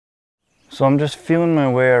So I'm just feeling my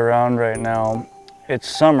way around right now. It's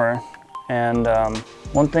summer, and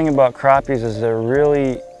one thing about crappies is they're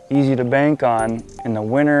really easy to bank on in the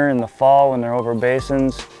winter, in the fall when they're over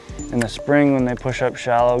basins, in the spring when they push up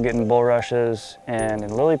shallow getting bulrushes, and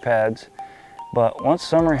in lily pads. But once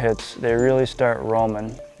summer hits, they really start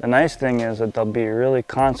roaming. The nice thing is that they'll be really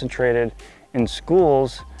concentrated in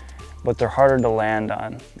schools, but they're harder to land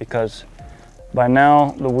on because by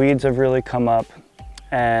now the weeds have really come up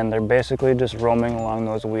and they're basically just roaming along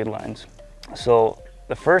those weed lines. So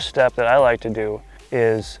the first step that I like to do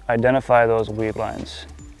is identify those weed lines.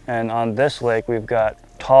 And on this lake, we've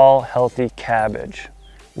got tall, healthy cabbage,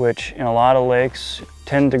 which in a lot of lakes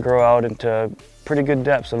tend to grow out into pretty good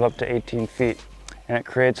depths of up to 18 feet. And it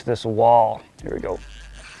creates this wall. Here we go,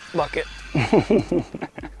 bucket.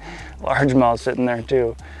 Largemouth sitting there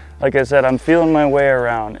too. Like I said, I'm feeling my way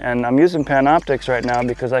around, and I'm using Panoptics right now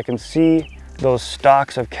because I can see those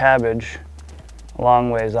stalks of cabbage a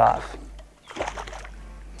long ways off.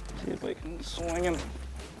 See if we can swing them.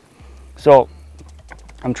 So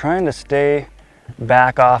I'm trying to stay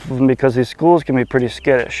back off of them because these schools can be pretty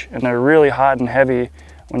skittish and they're really hot and heavy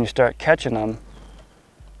when you start catching them,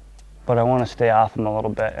 but I want to stay off them a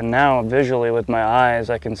little bit. And now visually with my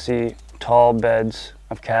eyes I can see tall beds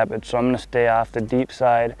of cabbage, so I'm going to stay off the deep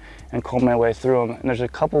side and comb my way through them. And there's a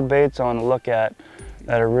couple baits I want to look at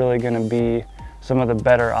that are really going to be some of the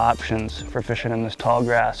better options for fishing in this tall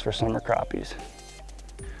grass for summer crappies.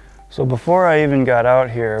 So before I even got out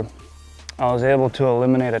here, I was able to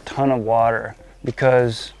eliminate a ton of water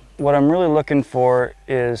because what I'm really looking for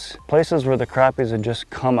is places where the crappies had just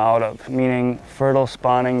come out of, meaning fertile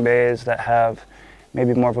spawning bays that have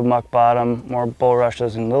maybe more of a muck bottom, more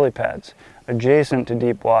bulrushes and lily pads adjacent to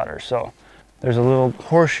deep water. So there's a little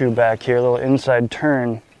horseshoe back here, a little inside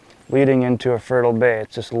turn leading into a fertile bay.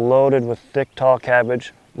 It's just loaded with thick, tall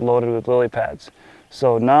cabbage, loaded with lily pads.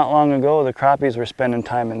 So not long ago, the crappies were spending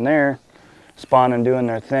time in there, spawning, doing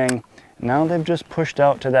their thing. Now they've just pushed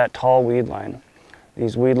out to that tall weed line.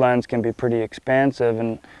 These weed lines can be pretty expansive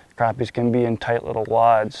and crappies can be in tight little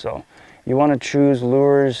wads. So you want to choose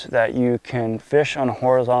lures that you can fish on a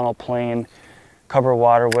horizontal plane, cover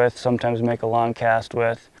water with, sometimes make a long cast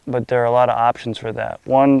with, but there are a lot of options for that.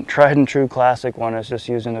 One tried and true classic one is just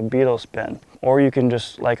using a beetle spin. Or you can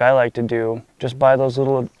just, like I like to do, just buy those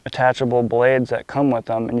little attachable blades that come with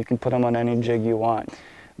them and you can put them on any jig you want.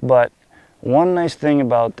 But one nice thing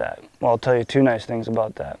about that, well, I'll tell you two nice things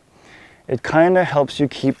about that. It kind of helps you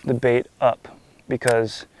keep the bait up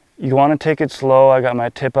because you want to take it slow. I got my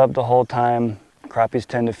tip up the whole time. Crappies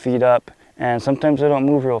tend to feed up and sometimes they don't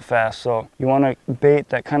move real fast. So you want a bait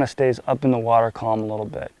that kind of stays up in the water column a little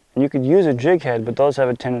bit. And you could use a jig head, but those have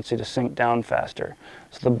a tendency to sink down faster.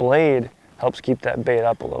 So the blade helps keep that bait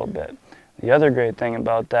up a little bit. The other great thing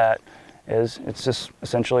about that is it's just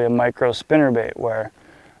essentially a micro spinner bait where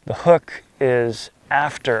the hook is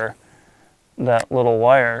after that little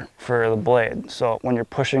wire for the blade. So when you're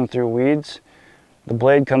pushing through weeds, the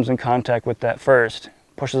blade comes in contact with that first,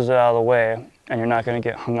 pushes it out of the way, and you're not going to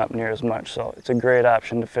get hung up near as much. So it's a great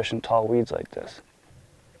option to fish in tall weeds like this.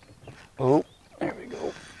 Oh, there we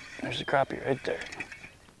go. There's a crappie right there.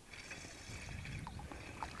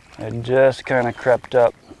 I just kind of crept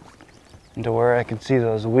up into where I can see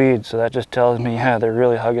those weeds, so that just tells me, yeah, they're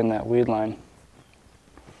really hugging that weed line.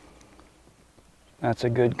 That's a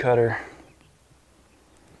good cutter,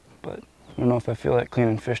 but I don't know if I feel like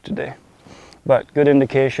cleaning fish today. But good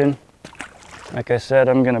indication. Like I said,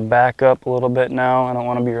 I'm going to back up a little bit now. I don't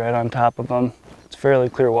want to be right on top of them. It's fairly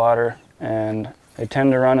clear water, and they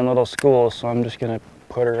tend to run in little schools, so I'm just going to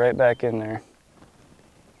put her right back in there.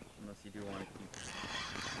 Unless you do want to keep.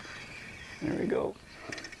 There we go.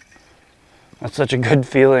 That's such a good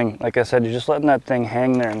feeling. Like I said, you're just letting that thing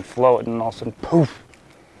hang there and float, and all of a sudden, poof.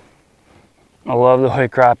 I love the way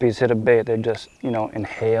crappies hit a bait. They just, you know,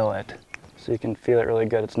 inhale it. So you can feel it really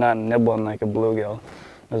good. It's not nibbling like a bluegill.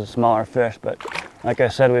 There's a smaller fish, but like I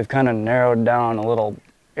said, we've kind of narrowed down a little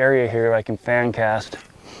area here I can fan cast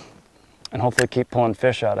and hopefully keep pulling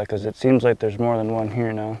fish out of, because it seems like there's more than one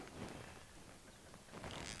here now.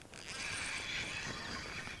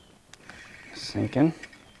 Sinking.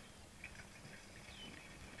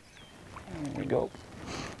 There we go.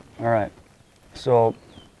 All right, so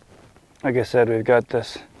like I said, we've got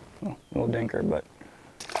this little dinker, but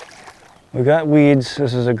we've got weeds.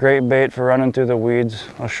 This is a great bait for running through the weeds.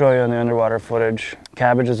 I'll show you on the underwater footage.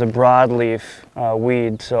 Cabbage is a broadleaf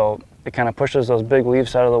weed, so it kind of pushes those big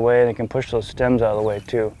leaves out of the way, and it can push those stems out of the way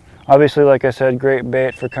too. Obviously, like I said, great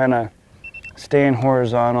bait for kind of staying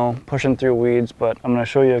horizontal, pushing through weeds, but I'm going to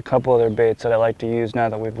show you a couple other baits that I like to use now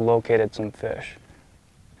that we've located some fish.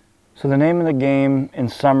 So the name of the game in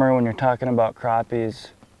summer when you're talking about crappies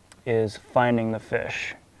is finding the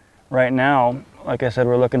fish. Right now, like I said,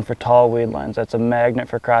 we're looking for tall weed lines. That's a magnet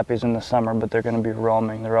for crappies in the summer, but they're going to be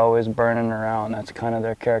roaming. They're always burning around. That's kind of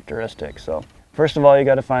their characteristic. So first of all, you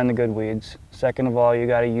got to find the good weeds. Second of all, you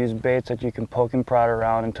got to use baits that you can poke and prod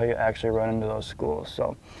around until you actually run into those schools.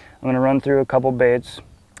 So I'm going to run through a couple baits.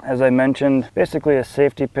 As I mentioned, basically a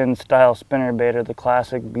safety pin style spinner bait, or the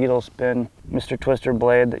classic beetle spin Mr. Twister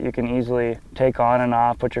blade that you can easily take on and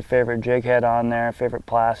off, put your favorite jig head on there, favorite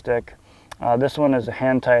plastic. This one is a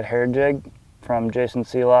hand-tied hair jig from Jason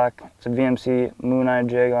Seelock. It's a VMC Moon Eye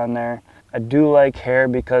jig on there. I do like hair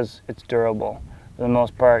because it's durable. For the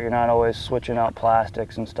most part, you're not always switching out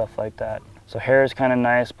plastics and stuff like that. So hair is kind of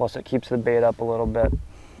nice, plus it keeps the bait up a little bit.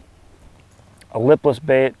 A lipless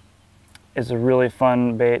bait is a really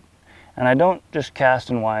fun bait, and I don't just cast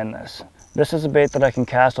and wind this. This is a bait that I can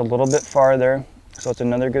cast a little bit farther, so it's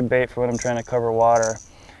another good bait for when I'm trying to cover water.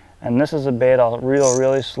 And this is a bait I'll reel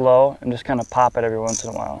really slow and just kind of pop it every once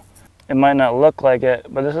in a while. It might not look like it,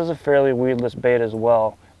 but this is a fairly weedless bait as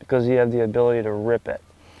well, because you have the ability to rip it.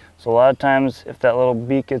 So a lot of times if that little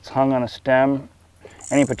beak gets hung on a stem,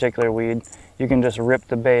 any particular weed, you can just rip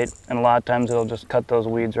the bait, and a lot of times it'll just cut those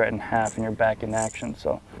weeds right in half and you're back in action.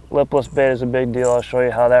 So lipless bait is a big deal. I'll show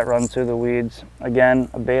you how that runs through the weeds. Again,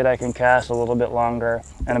 a bait I can cast a little bit longer,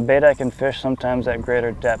 and a bait I can fish sometimes at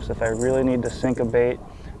greater depths. If I really need to sink a bait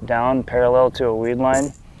down parallel to a weed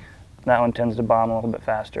line, that one tends to bomb a little bit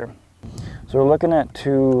faster. So we're looking at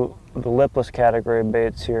two of the lipless category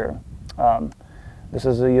baits here. This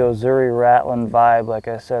is the Yozuri Rattling Vibe. Like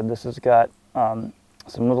I said, this has got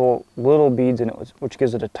some little beads in it, which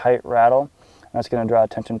gives it a tight rattle. That's going to draw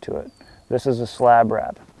attention to it. This is a slab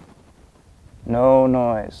wrap. No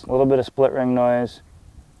noise. A little bit of split ring noise,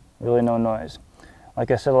 really no noise.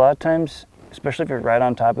 Like I said, a lot of times, especially if you're right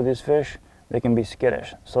on top of these fish, they can be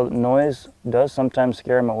skittish. So noise does sometimes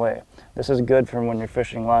scare them away. This is good for when you're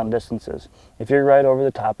fishing long distances. If you're right over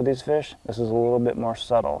the top of these fish, this is a little bit more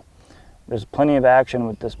subtle. There's plenty of action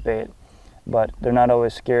with this bait, but they're not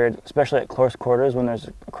always scared, especially at close quarters when there's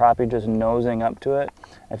a crappie just nosing up to it.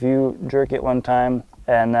 If you jerk it one time,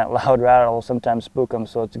 and that loud rattle will sometimes spook them,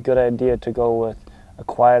 so it's a good idea to go with a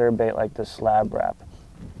quieter bait like this slab wrap.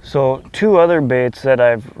 So two other baits that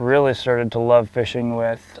I've really started to love fishing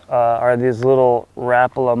with are these little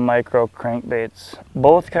Rapala micro crankbaits.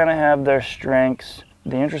 Both kind of have their strengths.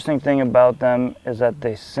 The interesting thing about them is that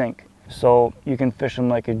they sink, so you can fish them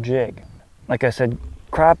like a jig. Like I said,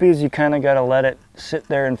 crappies, you kind of got to let it sit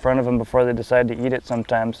there in front of them before they decide to eat it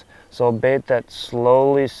sometimes. So a bait that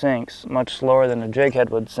slowly sinks, much slower than a jig head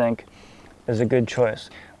would sink, is a good choice.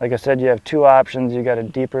 Like I said, you have two options. You got a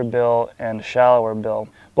deeper bill and a shallower bill.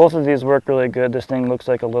 Both of these work really good. This thing looks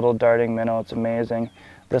like a little darting minnow. It's amazing.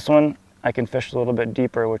 This one, I can fish a little bit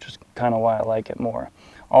deeper, which is kind of why I like it more.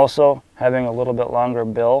 Also, having a little bit longer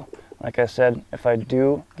bill, like I said, if I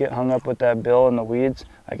do get hung up with that bill in the weeds,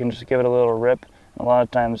 I can just give it a little rip. A lot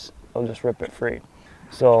of times, they'll just rip it free.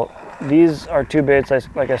 So these are two baits,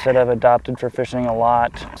 like I said, I've adopted for fishing a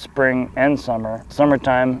lot, spring and summer.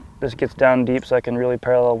 Summertime, this gets down deep so I can really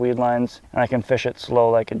parallel weed lines, and I can fish it slow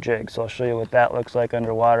like a jig. So I'll show you what that looks like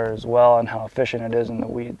underwater as well, and how efficient it is in the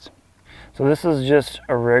weeds. So this is just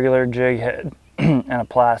a regular jig head and a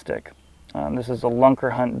plastic. This is a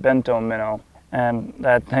Lunker Hunt bento minnow, and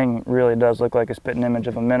that thing really does look like a spitting image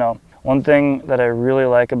of a minnow. One thing that I really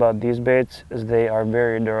like about these baits is they are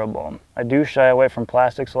very durable. I do shy away from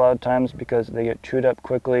plastics a lot of times because they get chewed up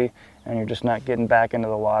quickly and you're just not getting back into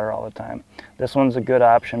the water all the time. This one's a good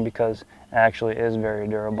option because it actually is very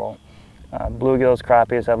durable. Bluegills,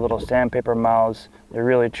 crappies have little sandpaper mouths. They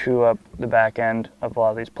really chew up the back end of a lot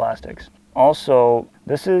of these plastics. Also,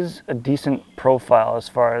 this is a decent profile as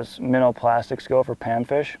far as minnow plastics go for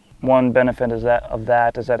panfish. One benefit of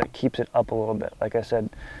that is that it keeps it up a little bit. Like I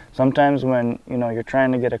said, sometimes when you're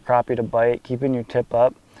trying to get a crappie to bite, keeping your tip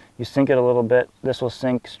up, you sink it a little bit, this will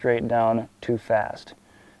sink straight down too fast,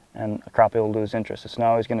 and a crappie will lose interest. It's not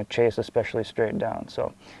always going to chase, especially straight down.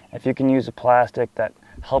 So if you can use a plastic that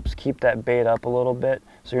helps keep that bait up a little bit,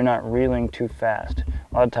 so you're not reeling too fast.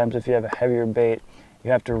 A lot of times if you have a heavier bait,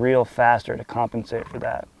 you have to reel faster to compensate for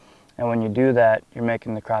that. And when you do that, you're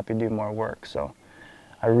making the crappie do more work. So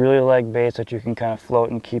I really like baits that you can kind of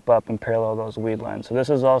float and keep up and parallel those weed lines. So this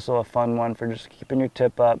is also a fun one for just keeping your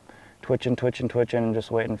tip up, twitching, twitching, twitching, and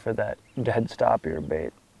just waiting for that dead stop of your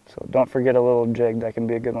bait. So don't forget a little jig, that can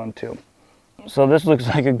be a good one too. So this looks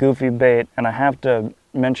like a goofy bait, and I have to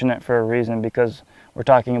mention it for a reason because we're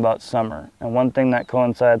talking about summer. And one thing that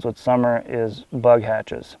coincides with summer is bug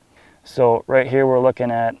hatches. So right here we're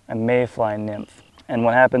looking at a mayfly nymph. And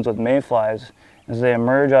what happens with mayflies is they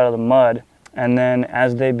emerge out of the mud, and then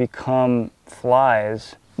as they become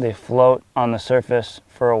flies, they float on the surface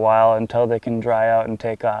for a while until they can dry out and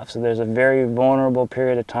take off. So there's a very vulnerable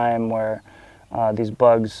period of time where these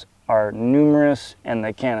bugs are numerous and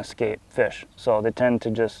they can't escape fish. So they tend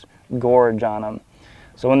to just gorge on them.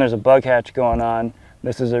 So when there's a bug hatch going on,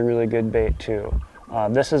 this is a really good bait too.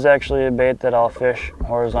 This is actually a bait that I'll fish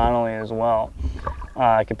horizontally as well.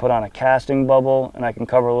 I can put on a casting bubble and I can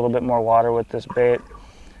cover a little bit more water with this bait,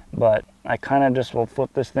 but I kind of just will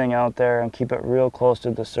flip this thing out there and keep it real close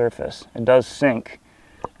to the surface. It does sink,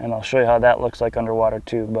 and I'll show you how that looks like underwater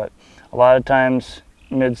too, but a lot of times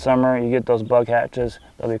midsummer you get those bug hatches,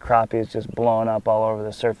 there'll be crappies just blowing up all over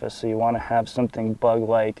the surface, so you want to have something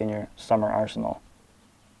bug-like in your summer arsenal.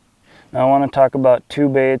 Now I want to talk about two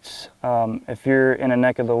baits. If you're in a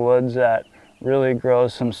neck of the woods that really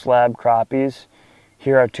grows some slab crappies,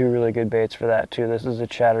 here are two really good baits for that too. This is a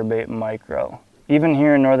chatterbait micro. Even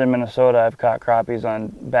here in northern Minnesota, I've caught crappies on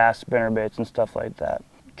bass spinnerbaits and stuff like that.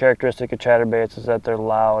 Characteristic of chatterbaits is that they're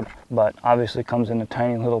loud, but obviously comes in a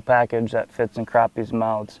tiny little package that fits in crappies'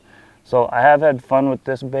 mouths. So I have had fun with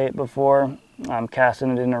this bait before. I'm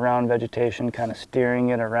casting it in around vegetation, kind of steering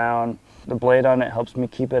it around. The blade on it helps me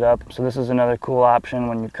keep it up. So this is another cool option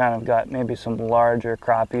when you've kind of got maybe some larger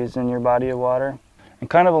crappies in your body of water. And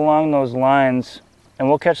kind of along those lines, and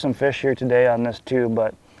we'll catch some fish here today on this too,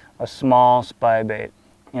 but a small spy bait.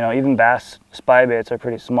 You know, even bass spy baits are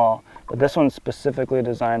pretty small, but this one's specifically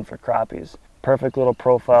designed for crappies. Perfect little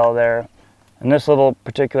profile there. And this little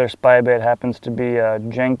particular spy bait happens to be a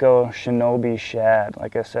Jenko Shinobi shad.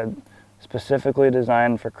 Like I said, specifically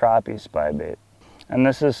designed for crappie spy bait. And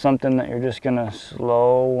this is something that you're just gonna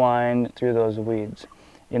slow wind through those weeds.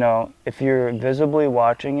 You know, if you're visibly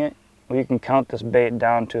watching it, well, you can count this bait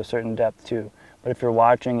down to a certain depth too. But if you're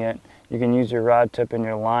watching it, you can use your rod tip and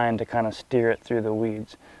your line to kind of steer it through the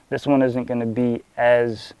weeds. This one isn't gonna be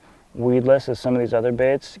as weedless as some of these other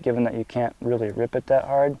baits, given that you can't really rip it that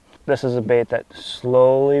hard. This is a bait that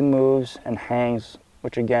slowly moves and hangs,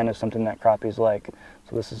 which again is something that crappies like.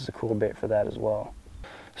 So this is a cool bait for that as well.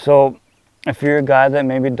 So if you're a guy that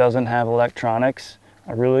maybe doesn't have electronics,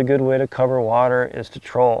 a really good way to cover water is to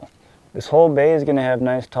troll. This whole bay is gonna have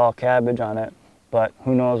nice tall cabbage on it, but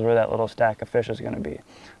who knows where that little stack of fish is gonna be.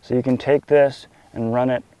 So you can take this and run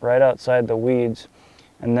it right outside the weeds,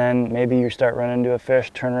 and then maybe you start running into a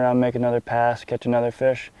fish, turn around, make another pass, catch another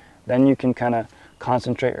fish. Then you can kind of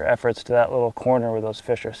concentrate your efforts to that little corner where those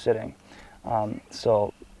fish are sitting.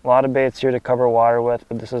 So a lot of baits here to cover water with,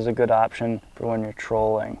 but this is a good option for when you're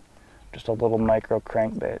trolling. Just a little micro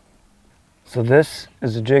crankbait. So this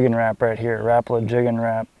is a jig and wrap right here, Rapala jig and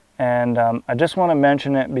wrap. And I just want to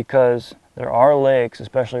mention it because there are lakes,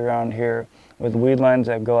 especially around here, with weed lines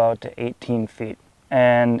that go out to 18 feet.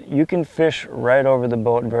 And you can fish right over the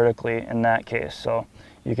boat vertically in that case. So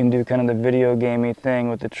you can do kind of the video gamey thing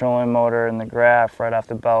with the trolling motor and the graph right off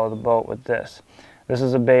the bow of the boat with this. This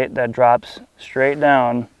is a bait that drops straight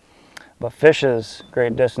down, but fishes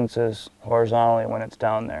great distances horizontally when it's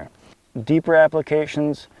down there. Deeper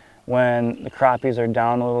applications, when the crappies are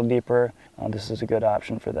down a little deeper, this is a good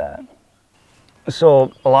option for that.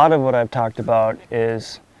 So a lot of what I've talked about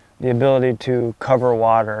is the ability to cover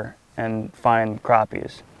water and find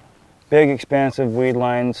crappies. Big expansive weed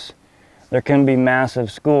lines, there can be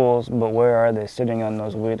massive schools, but where are they sitting on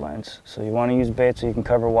those weed lines? So you want to use bait so you can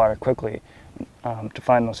cover water quickly to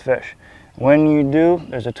find those fish. When you do,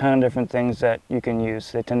 there's a ton of different things that you can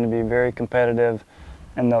use. They tend to be very competitive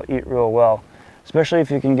and they'll eat real well, especially if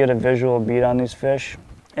you can get a visual beat on these fish.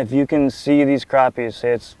 If you can see these crappies,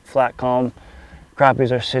 say it's flat calm,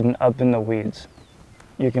 crappies are sitting up in the weeds,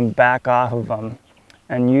 you can back off of them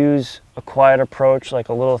and use a quiet approach like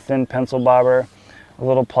a little thin pencil bobber, a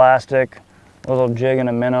little plastic, a little jig and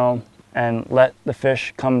a minnow, and let the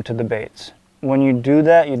fish come to the baits. When you do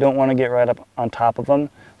that, you don't want to get right up on top of them,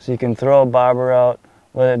 so you can throw a bobber out,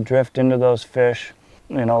 let it drift into those fish,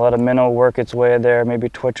 you know, let a minnow work its way there, maybe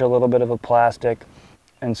twitch a little bit of a plastic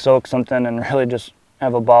and soak something and really just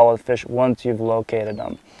have a ball with fish once you've located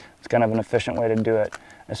them. It's kind of an efficient way to do it,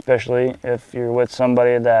 especially if you're with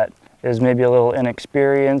somebody that is maybe a little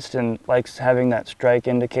inexperienced and likes having that strike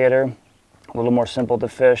indicator. A little more simple to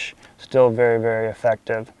fish, still very, very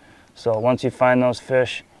effective. So once you find those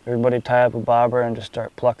fish, everybody tie up a bobber and just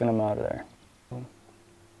start plucking them out of there.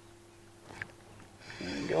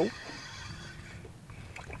 There you go.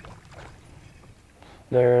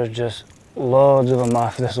 There's just loads of them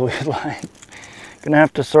off this weed line. Gonna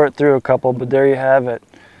have to sort through a couple, but there you have it.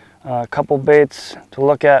 A couple baits to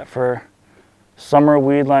look at for summer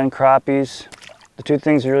weed line crappies. The two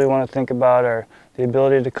things you really want to think about are the the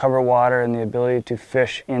ability to cover water, and the ability to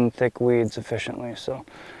fish in thick weeds efficiently. So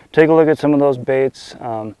take a look at some of those baits.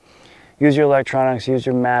 Use your electronics, use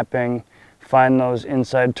your mapping, find those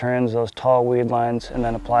inside turns, those tall weed lines, and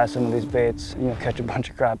then apply some of these baits, and you'll catch a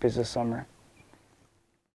bunch of crappies this summer.